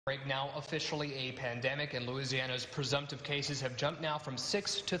Right now, officially a pandemic, and Louisiana's presumptive cases have jumped now from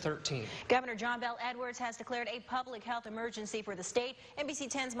 6 to 13. Governor Bel Edwards has declared a public health emergency for the state.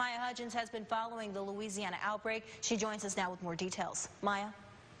 NBC 10's Maya Hudgens has been following the Louisiana outbreak. She joins us now with more details. Maya?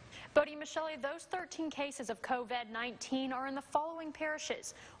 Bodie, Michelle, those 13 cases of COVID-19 are in the following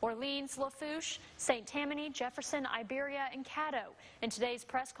parishes: Orleans, Lafourche, St. Tammany, Jefferson, Iberia, and Caddo. In today's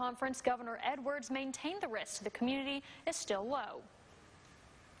press conference, Governor Edwards maintained the risk to the community is still low.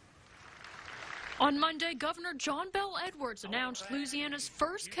 On Monday, Governor Bel Edwards announced Louisiana's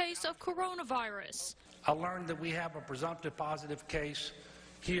first case of coronavirus. I learned that we have a presumptive positive case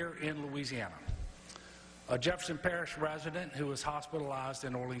here in Louisiana, a Jefferson Parish resident who was hospitalized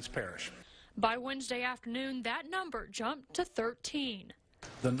in Orleans Parish. By Wednesday afternoon, that number jumped to 13.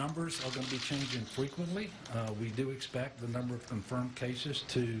 The numbers are going to be changing frequently. We do expect the number of confirmed cases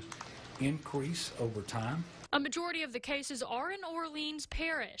to increase over time. A majority of the cases are in Orleans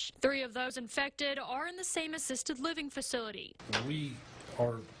Parish. 3 of those infected are in the same assisted living facility. We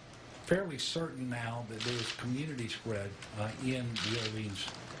are fairly certain now that there is community spread in the Orleans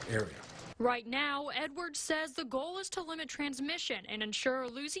area. Right now, Edwards says the goal is to limit transmission and ensure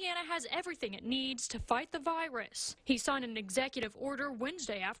Louisiana has everything it needs to fight the virus. He signed an executive order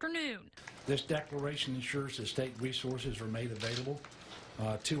Wednesday afternoon. This declaration ensures that state resources are made available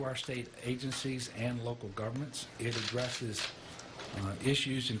to our state agencies and local governments. It addresses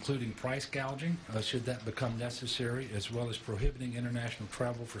issues including price gouging, should that become necessary, as well as prohibiting international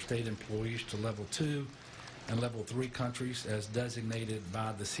travel for state employees to level 2 and level 3 countries as designated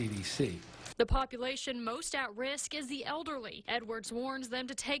by the CDC. The population most at risk is the elderly. Edwards warns them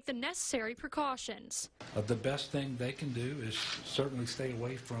to take the necessary precautions. The best thing they can do is certainly stay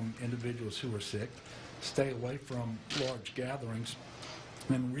away from individuals who are sick, stay away from large gatherings,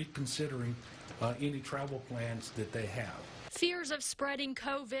 and reconsidering any travel plans that they have. Fears of spreading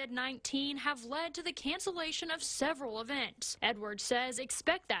COVID-19 have led to the cancellation of several events. Edwards says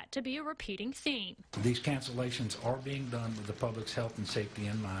expect that to be a repeating theme. These cancellations are being done with the public's health and safety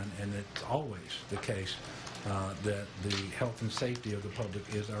in mind, and it's always the case that the health and safety of the public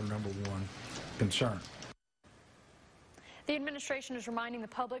is our #1 concern. The administration is reminding the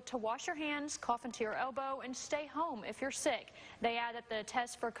public to wash your hands, cough into your elbow, and stay home if you're sick. They add that the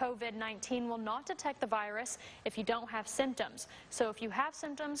test for COVID-19 will not detect the virus if you don't have symptoms. So if you have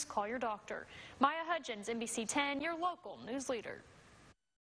symptoms, call your doctor. Maya Hudgens, NBC 10, your local news leader.